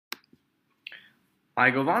Hi,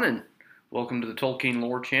 Govanen. Welcome to the Tolkien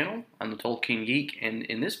Lore channel. I'm the Tolkien Geek, and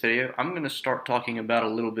in this video, I'm going to start talking about a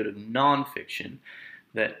little bit of nonfiction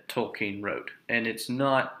that Tolkien wrote. And it's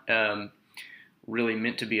not really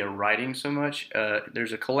meant to be a writing so much.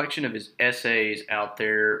 There's a collection of his essays out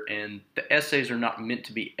there, and the essays are not meant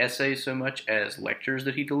to be essays so much as lectures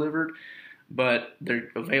that he delivered, but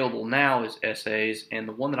they're available now as essays. And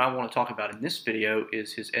the one that I want to talk about in this video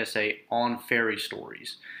is his essay on fairy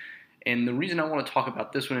stories. And the reason I want to talk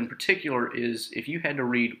about this one in particular is if you had to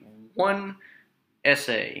read one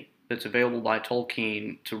essay that's available by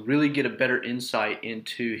Tolkien to really get a better insight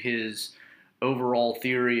into his overall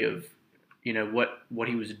theory of what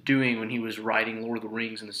he was doing when he was writing Lord of the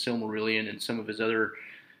Rings and the Silmarillion and some of his other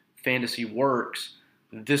fantasy works,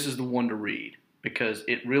 this is the one to read because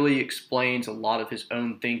it really explains a lot of his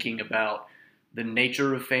own thinking about the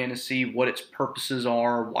nature of fantasy, what its purposes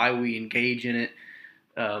are, why we engage in it,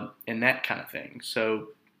 and that kind of thing. So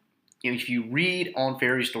if you read on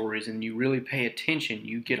fairy stories and you really pay attention,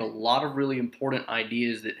 you get a lot of really important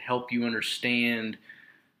ideas that help you understand,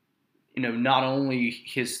 not only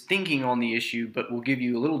his thinking on the issue, but will give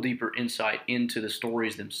you a little deeper insight into the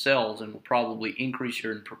stories themselves and will probably increase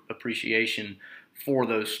your appreciation for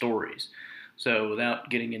those stories. So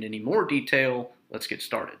without getting into any more detail, let's get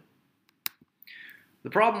started. The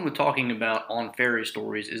problem with talking about on fairy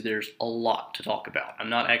stories is there's a lot to talk about. I'm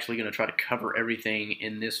not actually going to try to cover everything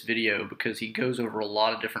in this video because he goes over a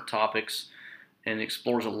lot of different topics and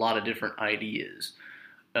explores a lot of different ideas.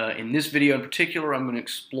 In this video in particular, I'm going to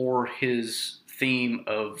explore his theme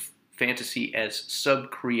of fantasy as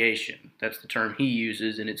subcreation. That's the term he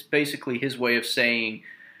uses, and it's basically his way of saying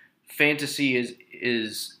fantasy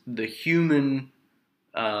is the human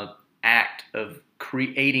act of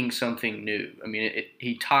creating something new. I mean,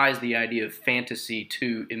 he ties the idea of fantasy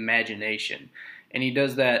to imagination, and he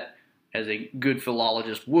does that as a good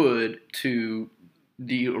philologist would to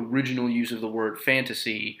the original use of the word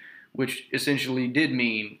fantasy, which essentially did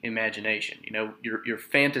mean imagination. Your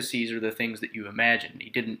fantasies are the things that you imagine.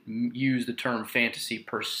 He didn't use the term fantasy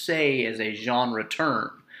per se as a genre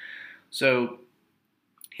term. So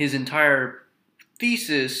his entire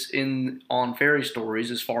thesis on fairy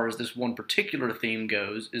stories, as far as this one particular theme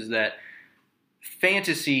goes, is that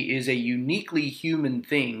fantasy is a uniquely human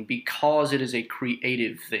thing because it is a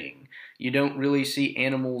creative thing. You don't really see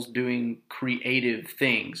animals doing creative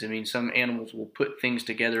things. I mean, some animals will put things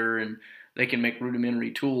together and they can make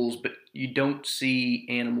rudimentary tools, but you don't see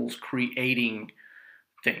animals creating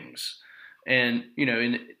things. And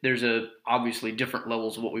there's obviously different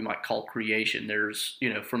levels of what we might call creation. There's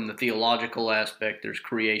from the theological aspect, there's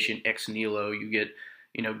creation ex nihilo. You get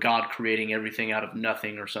God creating everything out of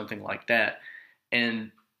nothing or something like that,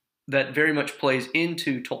 and that very much plays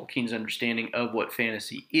into Tolkien's understanding of what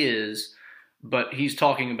fantasy is. But he's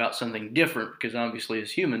talking about something different because obviously as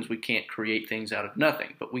humans we can't create things out of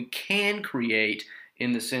nothing, but we can create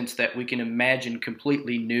in the sense that we can imagine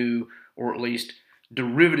completely new, or at least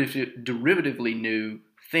derivatively new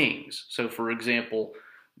things. So, for example,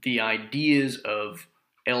 the ideas of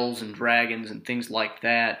elves and dragons and things like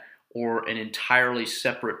that, or an entirely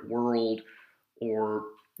separate world, or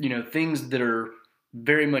things that are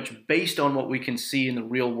very much based on what we can see in the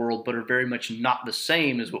real world, but are very much not the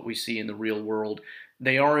same as what we see in the real world.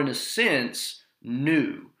 They are, in a sense,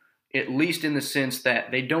 new, at least in the sense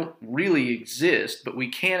that they don't really exist, but we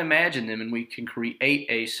can imagine them and we can create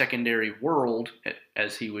a secondary world,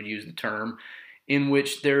 as he would use the term, in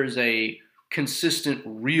which there is a consistent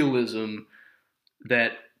realism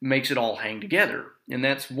that makes it all hang together. And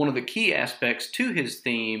that's one of the key aspects to his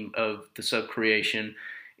theme of the subcreation,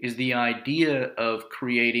 is the idea of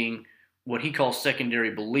creating what he calls secondary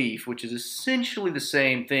belief, which is essentially the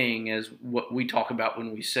same thing as what we talk about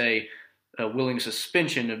when we say a willing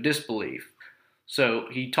suspension of disbelief. So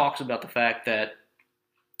he talks about the fact that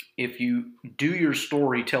if you do your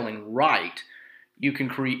storytelling right, you can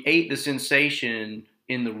create the sensation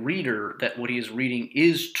in the reader that what he is reading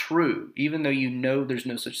is true, even though there's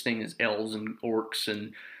no such thing as elves and orcs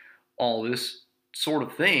and all this sort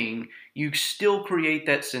of thing. You still create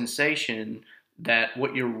that sensation that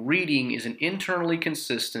what you're reading is an internally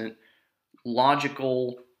consistent,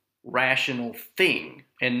 logical, rational thing.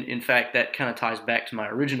 And in fact, that kind of ties back to my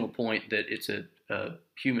original point that it's a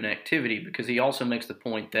human activity, because he also makes the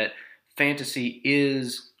point that fantasy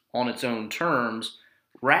is, on its own terms,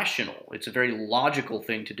 rational. It's a very logical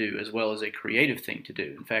thing to do as well as a creative thing to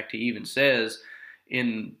do. In fact, he even says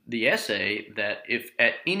in the essay that if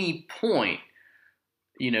at any point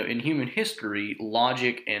in human history,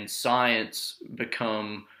 logic and science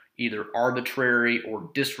become either arbitrary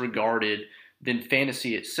or disregarded, then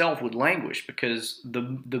fantasy itself would languish, because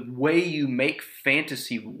the way you make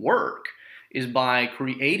fantasy work is by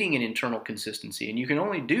creating an internal consistency, and you can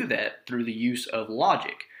only do that through the use of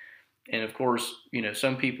logic. And of course,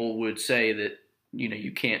 some people would say that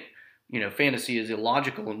you can't, fantasy is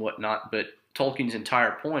illogical and whatnot, but Tolkien's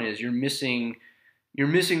entire point is you're missing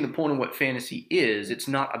the point of what fantasy is. It's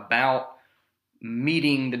not about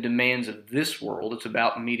meeting the demands of this world. It's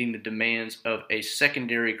about meeting the demands of a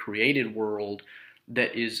secondary created world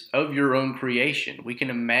that is of your own creation. We can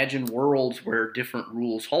imagine worlds where different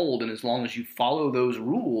rules hold, and as long as you follow those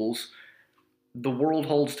rules, the world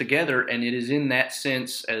holds together, and it is in that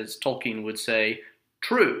sense, as Tolkien would say,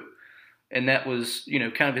 true. And that was,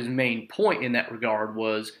 kind of his main point in that regard,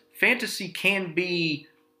 was fantasy can be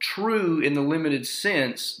true in the limited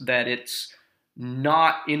sense that it's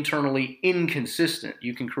not internally inconsistent.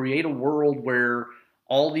 You can create a world where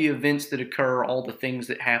all the events that occur, all the things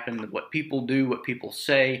that happen, what people do, what people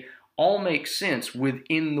say, all make sense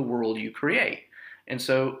within the world you create. And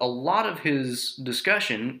so a lot of his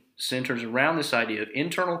discussion centers around this idea of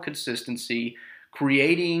internal consistency,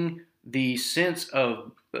 creating the sense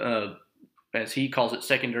of, as he calls it,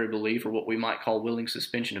 secondary belief, or what we might call willing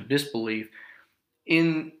suspension of disbelief,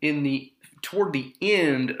 toward the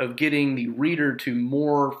end of getting the reader to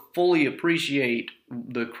more fully appreciate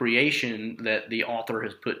the creation that the author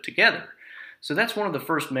has put together. So that's one of the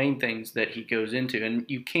first main things that he goes into. And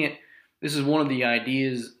this is one of the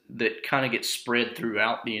ideas that kind of gets spread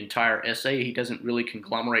throughout the entire essay. He doesn't really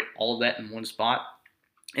conglomerate all of that in one spot.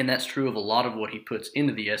 And that's true of a lot of what he puts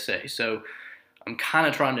into the essay. So I'm kind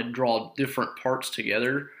of trying to draw different parts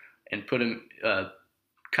together and put them,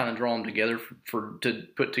 draw them together to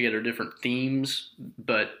put together different themes.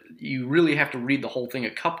 But you really have to read the whole thing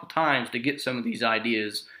a couple times to get some of these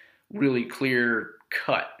ideas really clear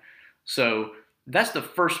cut. So that's the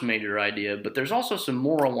first major idea, but there's also some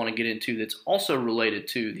more I want to get into that's also related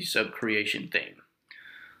to the subcreation theme.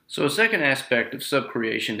 So a second aspect of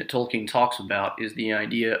subcreation that Tolkien talks about is the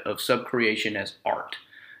idea of subcreation as art,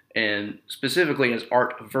 and specifically as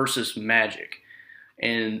art versus magic.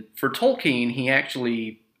 And for Tolkien, he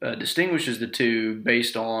actually distinguishes the two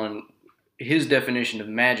based on his definition of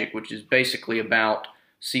magic, which is basically about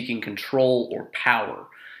seeking control or power.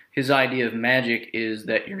 His idea of magic is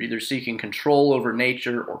that you're either seeking control over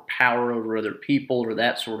nature or power over other people or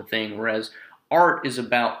that sort of thing, whereas art is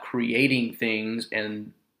about creating things,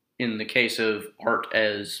 and in the case of art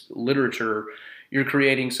as literature, you're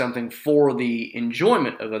creating something for the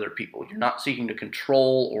enjoyment of other people. You're not seeking to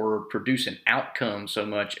control or produce an outcome so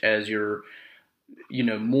much as you're,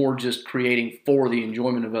 more just creating for the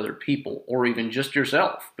enjoyment of other people, or even just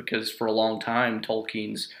yourself, because for a long time,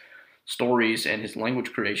 Tolkien's stories and his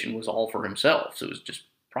language creation was all for himself, so it was just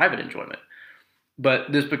private enjoyment.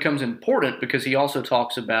 But this becomes important because he also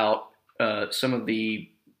talks about some of the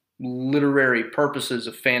literary purposes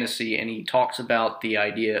of fantasy, and he talks about the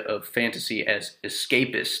idea of fantasy as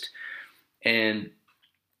escapist. And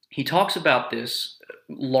he talks about this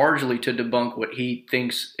largely to debunk what he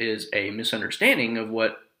thinks is a misunderstanding of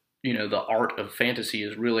what, the art of fantasy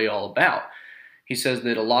is really all about. He says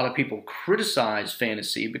that a lot of people criticize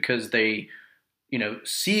fantasy because they,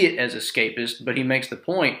 see it as escapist, but he makes the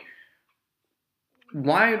point,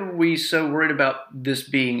 why are we so worried about this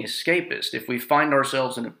being escapist? If we find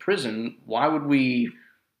ourselves in a prison, why would we,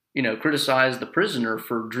 criticize the prisoner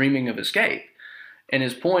for dreaming of escape? And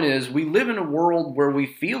his point is, we live in a world where we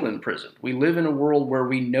feel imprisoned. We live in a world where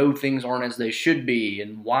we know things aren't as they should be,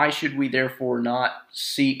 and why should we therefore not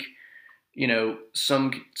seek,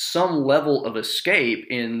 some level of escape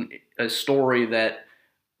in a story that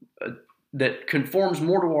conforms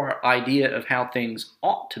more to our idea of how things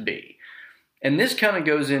ought to be? And this kind of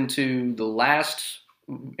goes into the last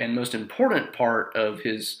and most important part of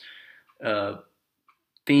his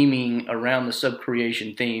theming around the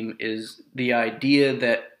subcreation theme, is the idea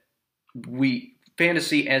that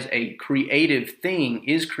fantasy as a creative thing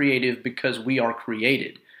is creative because we are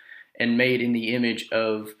created and made in the image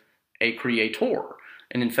of a creator.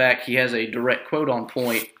 And in fact, he has a direct quote on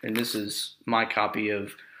point, and this is my copy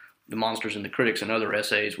of The Monsters and the Critics and Other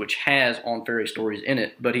Essays, which has On Fairy Stories in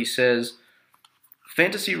it, but he says,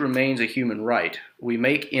 "Fantasy remains a human right. We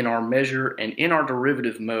make in our measure and in our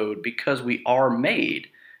derivative mode because we are made,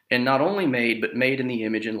 and not only made, but made in the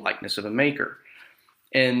image and likeness of a maker."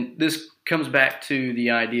 And this comes back to the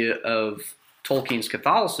idea of Tolkien's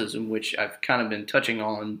Catholicism, which I've kind of been touching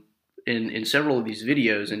on in several of these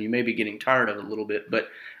videos, and you may be getting tired of it a little bit, but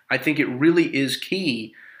I think it really is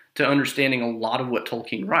key to understanding a lot of what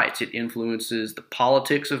Tolkien writes. It influences the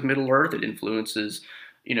politics of Middle-earth. It influences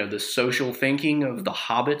the social thinking of the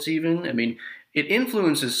hobbits even. I mean, it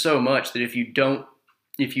influences so much that if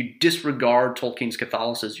you disregard Tolkien's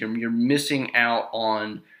Catholicism, you're missing out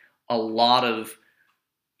on a lot of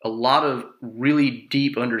really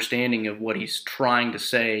deep understanding of what he's trying to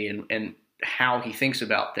say and how he thinks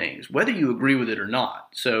about things, whether you agree with it or not.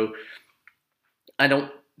 So I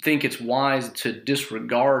don't think it's wise to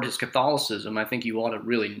disregard his Catholicism. I think you ought to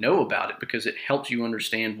really know about it because it helps you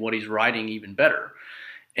understand what he's writing even better.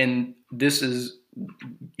 And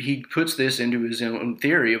he puts this into his own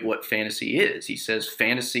theory of what fantasy is. He says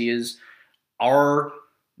fantasy is our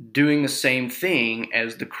doing the same thing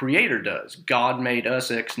as the Creator does. God made us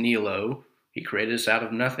ex nihilo. He created us out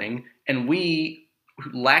of nothing. And we,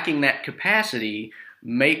 lacking that capacity,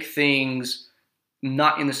 make things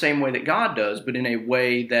not in the same way that God does, but in a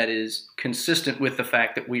way that is consistent with the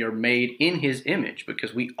fact that we are made in His image,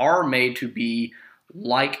 because we are made to be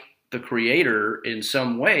like the Creator in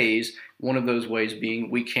some ways, one of those ways being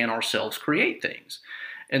we can ourselves create things.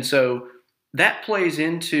 And so that plays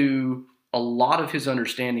into a lot of his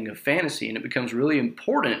understanding of fantasy, and it becomes really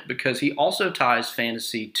important because he also ties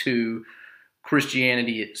fantasy to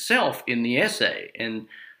Christianity itself in the essay. And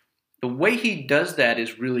the way he does that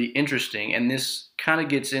is really interesting, and this kind of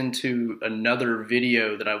gets into another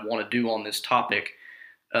video that I want to do on this topic,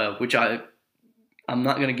 which I'm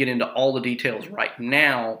not going to get into all the details right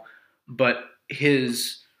now, but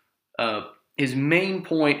his main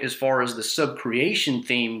point as far as the subcreation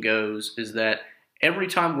theme goes is that every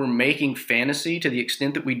time we're making fantasy, to the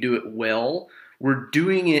extent that we do it well, we're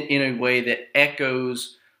doing it in a way that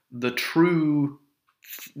echoes the true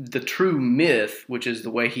myth, which is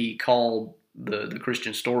the way he called the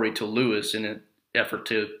Christian story to Lewis in an effort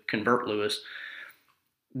to convert Lewis.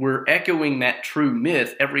 We're echoing that true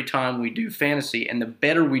myth every time we do fantasy, and the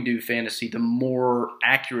better we do fantasy, the more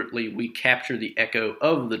accurately we capture the echo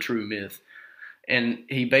of the true myth. And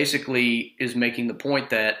he basically is making the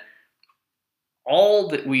point that all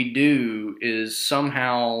that we do is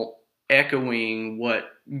somehow echoing what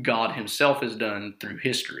God himself has done through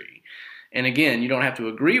history. And again, you don't have to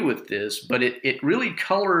agree with this, but it really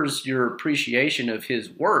colors your appreciation of his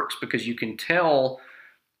works, because you can tell,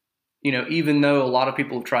 even though a lot of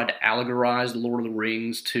people have tried to allegorize the Lord of the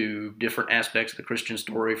Rings to different aspects of the Christian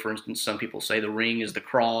story. For instance, some people say the ring is the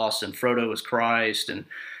cross and Frodo is Christ and,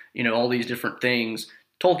 all these different things.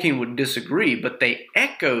 Tolkien would disagree, but they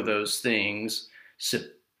echo those things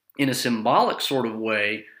in a symbolic sort of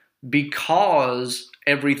way, because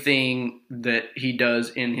everything that he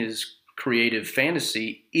does in his creative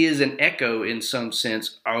fantasy is an echo in some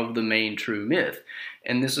sense of the main true myth.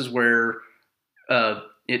 And this is where I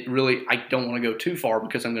don't want to go too far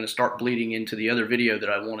because I'm going to start bleeding into the other video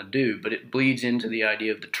that I want to do, but it bleeds into the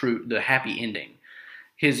idea of the happy ending.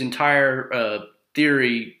 His entire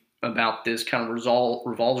theory about this kind of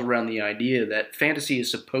revolves around the idea that fantasy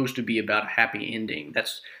is supposed to be about a happy ending.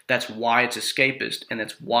 That's why it's escapist, and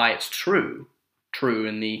that's why it's true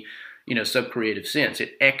in the subcreative sense.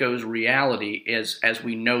 It echoes reality as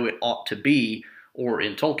we know it ought to be, or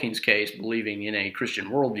in Tolkien's case, believing in a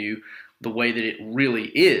Christian worldview, the way that it really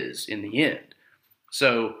is in the end.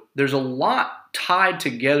 So there's a lot tied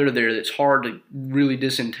together there that's hard to really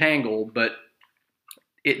disentangle, but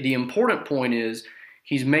the important point is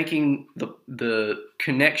he's making the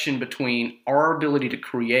connection between our ability to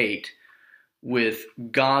create with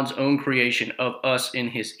God's own creation of us in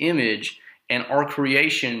his image, and our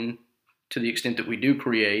creation, to the extent that we do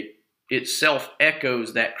create, itself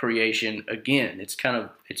echoes that creation again. It's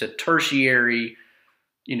a tertiary,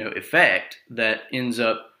 effect that ends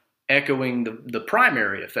up echoing the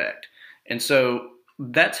primary effect. And so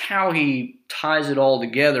that's how he ties it all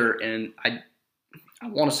together. And I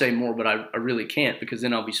want to say more, but I really can't, because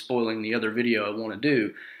then I'll be spoiling the other video I want to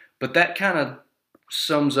do. But that kind of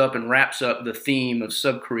sums up and wraps up the theme of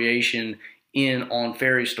subcreation on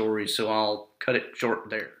fairy stories, so I'll cut it short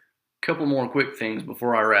there. A couple more quick things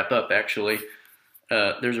before I wrap up, actually.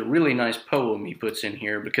 There's a really nice poem he puts in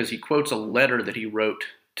here, because he quotes a letter that he wrote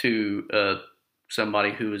to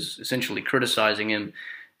somebody who was essentially criticizing him,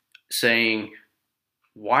 saying,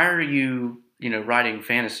 why are you writing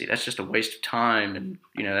fantasy? That's just a waste of time, and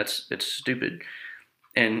that's stupid.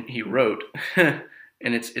 And he wrote, and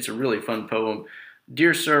it's a really fun poem.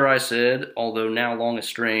 Dear sir, I said, although now long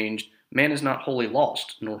estranged, man is not wholly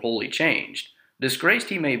lost, nor wholly changed. Disgraced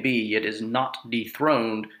he may be, yet is not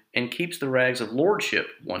dethroned, and keeps the rags of lordship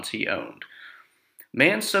once he owned.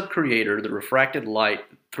 Man's subcreator, the refracted light,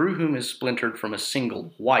 through whom is splintered from a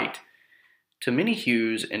single white, to many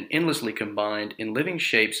hues and endlessly combined in living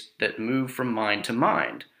shapes that move from mind to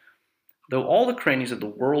mind. Though all the crannies of the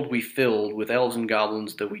world we filled with elves and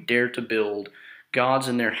goblins, though we dared to build gods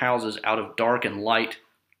in their houses out of dark and light,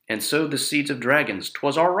 and sowed the seeds of dragons,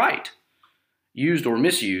 'twas our right. Used or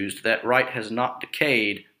misused, that right has not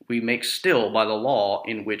decayed, we make still by the law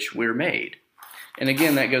in which we're made. And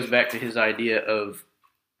again, that goes back to his idea of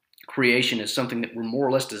creation as something that we're more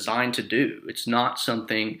or less designed to do. It's not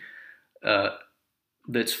something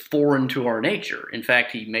that's foreign to our nature. In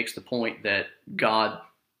fact, he makes the point that God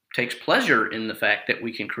takes pleasure in the fact that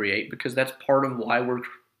we can create, because that's part of why we're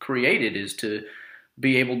created, is to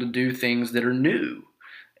be able to do things that are new.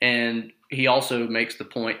 And he also makes the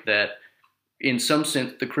point that in some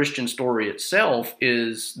sense, the Christian story itself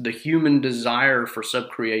is the human desire for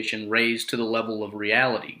subcreation raised to the level of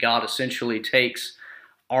reality. God essentially takes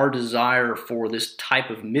our desire for this type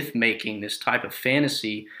of myth-making, this type of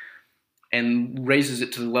fantasy, and raises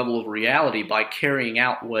it to the level of reality by carrying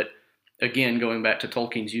out what, again, going back to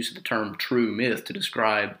Tolkien's use of the term true myth to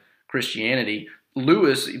describe Christianity,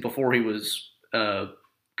 Lewis, before he was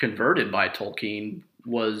converted by Tolkien,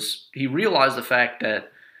 he realized the fact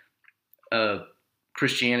that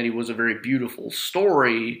Christianity was a very beautiful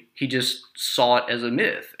story. He just saw it as a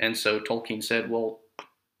myth. And so Tolkien said, well,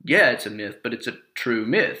 yeah, it's a myth, but it's a true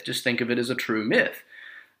myth. Just think of it as a true myth.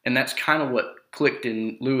 And that's kind of what clicked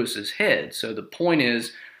in Lewis's head. So the point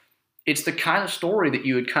is, it's the kind of story that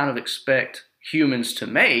you would kind of expect humans to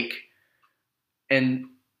make. And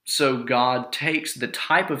so God takes the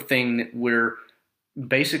type of thing that we're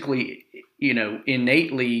basically,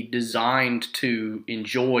 innately designed to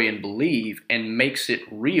enjoy and believe, and makes it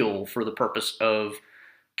real for the purpose of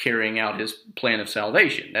carrying out his plan of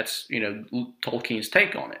salvation. That's, Tolkien's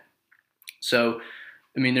take on it. So,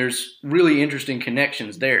 there's really interesting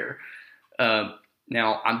connections there.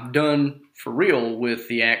 Now, I'm done for real with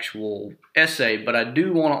the actual essay, but I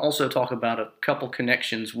do want to also talk about a couple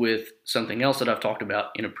connections with something else that I've talked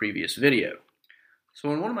about in a previous video.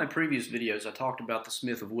 So in one of my previous videos, I talked about the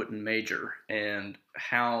Smith of Wootton Major and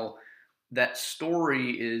how that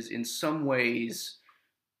story is in some ways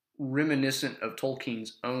reminiscent of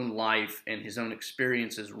Tolkien's own life and his own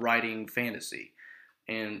experiences writing fantasy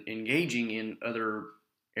and engaging in other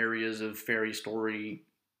areas of fairy story,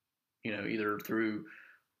 either through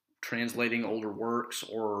translating older works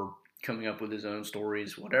or coming up with his own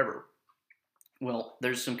stories, whatever. Well,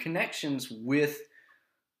 there's some connections with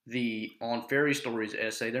the On Fairy Stories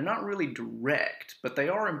essay. They're not really direct, but they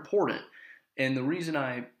are important. And the reason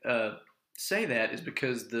I say that is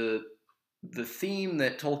because the theme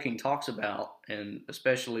that Tolkien talks about, and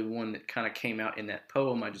especially one that kind of came out in that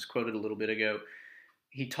poem I just quoted a little bit ago,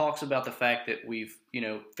 he talks about the fact that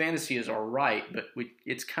fantasy is our right, but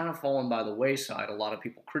it's kind of fallen by the wayside. A lot of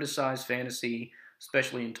people criticize fantasy,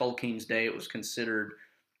 especially in Tolkien's day. It was considered,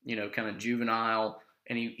 kind of juvenile.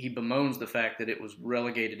 And he bemoans the fact that it was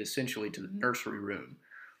relegated essentially to the nursery room.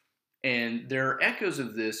 And there are echoes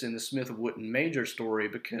of this in the Smith of Wootton Major story,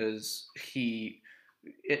 because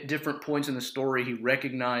at different points in the story, he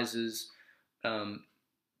recognizes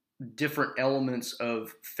different elements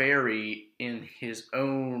of fairy in his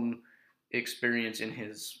own experience in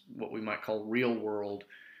his, what we might call, real world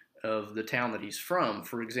of the town that he's from.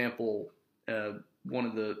 For example, one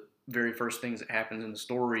of the very first things that happens in the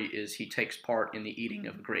story is he takes part in the eating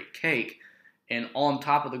of a great cake, and on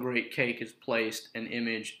top of the great cake is placed an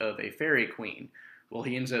image of a fairy queen. Well,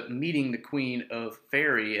 he ends up meeting the queen of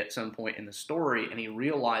fairy at some point in the story, and he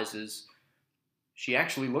realizes she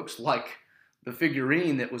actually looks like the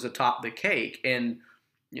figurine that was atop the cake, and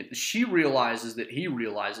she realizes that he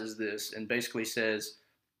realizes this, and basically says,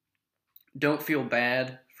 don't feel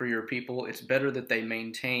bad for your people. It's better that they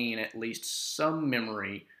maintain at least some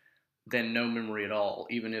memory than no memory at all,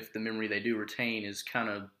 even if the memory they do retain is kind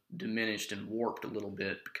of diminished and warped a little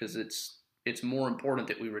bit, because it's more important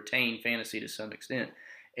that we retain fantasy to some extent.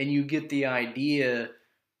 And you get the idea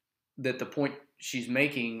that the point she's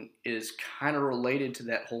making is kind of related to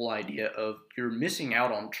that whole idea of you're missing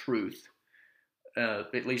out on truth.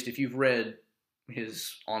 At least if you've read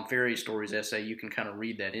his On Fairy Stories essay, you can kind of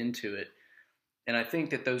read that into it. And I think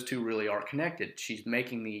that those two really are connected. She's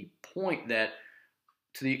making the point that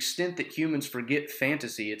to the extent that humans forget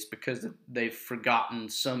fantasy, it's because they've forgotten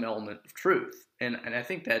some element of truth. And I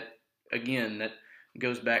think that, again, that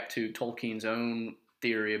goes back to Tolkien's own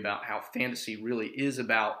theory about how fantasy really is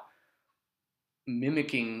about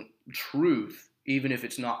mimicking truth, even if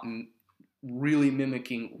it's not really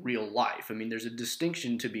mimicking real life. There's a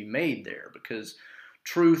distinction to be made there, because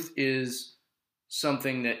truth is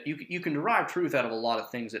something that you can derive truth out of a lot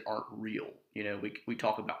of things that aren't real. We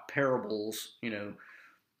talk about parables,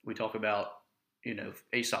 we talk about,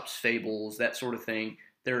 Aesop's fables, that sort of thing.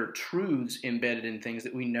 there are truths embedded in things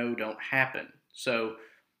that we know don't happen. So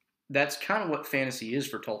that's kind of what fantasy is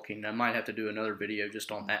for Tolkien. I might have to do another video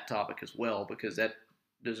just on that topic as well, because that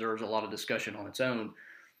deserves a lot of discussion on its own.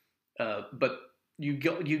 But you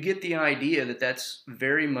get the idea that that's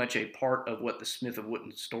very much a part of what the Smith of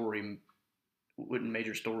Wotton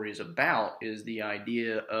Major story is about, is the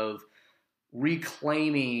idea of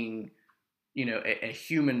reclaiming, a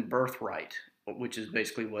human birthright, which is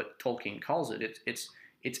basically what Tolkien calls it.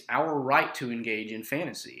 It's our right to engage in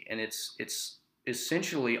fantasy, and it's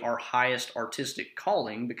essentially our highest artistic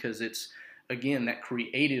calling, because it's, again, that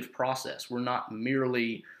creative process. We're not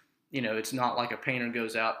merely, it's not like a painter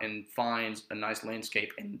goes out and finds a nice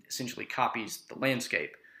landscape and essentially copies the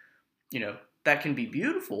landscape. That can be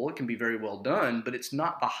beautiful, it can be very well done, but it's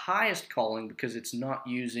not the highest calling, because it's not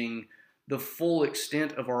using the full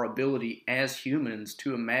extent of our ability as humans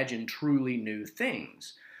to imagine truly new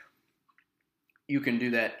things. You can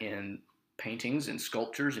do that in paintings and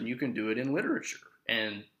sculptures, and you can do it in literature.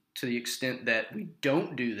 And to the extent that we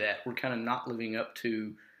don't do that, we're kind of not living up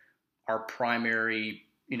to our primary,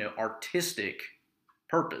 artistic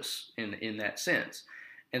purpose in that sense.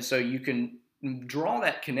 And so you can draw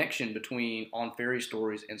that connection between On Fairy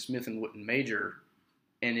Stories and Smith and Wotton Major,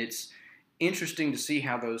 and it's interesting to see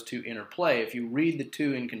how those two interplay. If you read the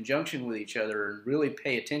two in conjunction with each other and really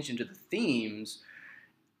pay attention to the themes,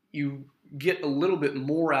 you get a little bit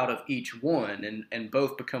more out of each one, and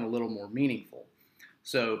both become a little more meaningful.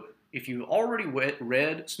 So if you've already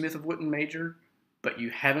read Smith of Wotton Major, but you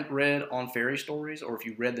haven't read On Fairy Stories, or if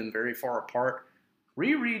you read them very far apart,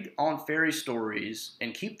 reread On Fairy Stories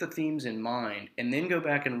and keep the themes in mind, and then go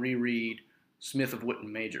back and reread Smith of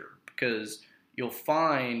Wotton Major, because you'll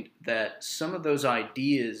find that some of those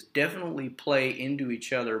ideas definitely play into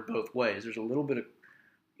each other both ways. There's a little bit of,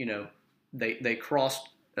 they cross,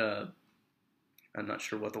 I'm not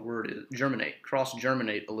sure what the word is,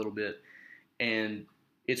 cross-germinate a little bit, and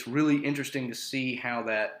it's really interesting to see how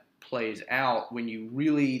that plays out when you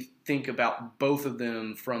really think about both of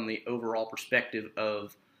them from the overall perspective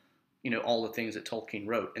of, all the things that Tolkien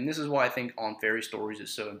wrote. And this is why I think On Fairy Stories is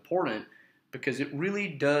so important, because it really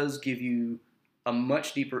does give you a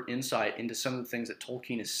much deeper insight into some of the things that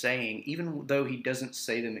Tolkien is saying, even though he doesn't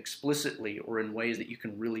say them explicitly or in ways that you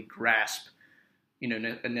can really grasp,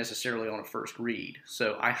 necessarily on a first read.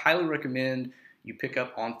 So I highly recommend you pick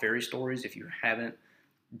up On Fairy Stories if you haven't.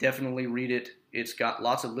 Definitely read it. It's got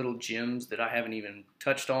lots of little gems that I haven't even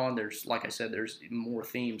touched on. There's, like I said, there's more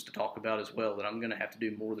themes to talk about as well that I'm going to have to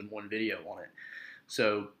do more than one video on it.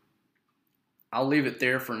 So I'll leave it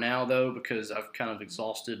there for now, though, because I've kind of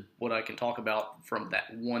exhausted what I can talk about from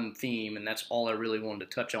that one theme, and that's all I really wanted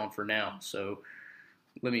to touch on for now. So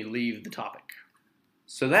let me leave the topic.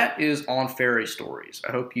 So that is On Fairy Stories.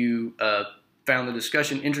 I hope you found the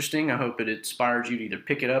discussion interesting. I hope it inspired you to either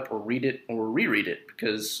pick it up or read it or reread it,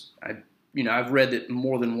 because I've read it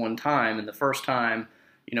more than one time, and the first time,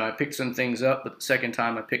 I picked some things up, but the second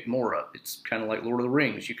time I picked more up. It's kind of like Lord of the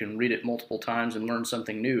Rings. You can read it multiple times and learn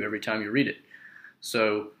something new every time you read it.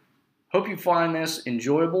 So hope you find this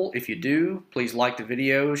enjoyable. If you do, please like the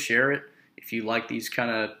video, share it. If you like these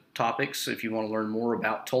kind of topics, if you want to learn more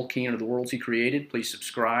about Tolkien or the worlds he created, please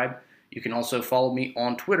subscribe. You can also follow me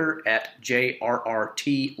on Twitter at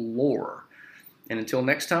JRRTLore. And until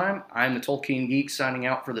next time, I'm the Tolkien Geek signing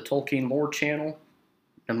out for the Tolkien Lore channel.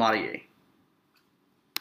 Namaste.